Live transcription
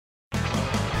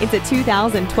It's a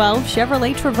 2012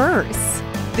 Chevrolet Traverse.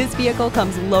 This vehicle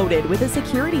comes loaded with a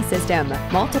security system,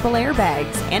 multiple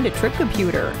airbags, and a trip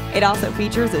computer. It also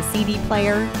features a CD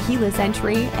player, keyless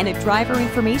entry, and a driver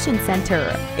information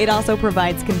center. It also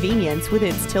provides convenience with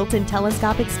its tilt and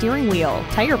telescopic steering wheel,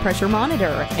 tire pressure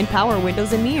monitor, and power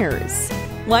windows and mirrors.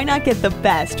 Why not get the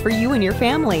best for you and your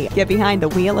family? Get behind the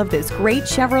wheel of this great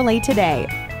Chevrolet today.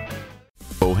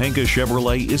 Pohanka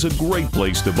Chevrolet is a great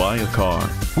place to buy a car.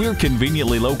 We're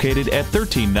conveniently located at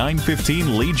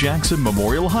 13915 Lee Jackson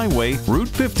Memorial Highway, Route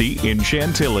 50 in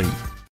Chantilly.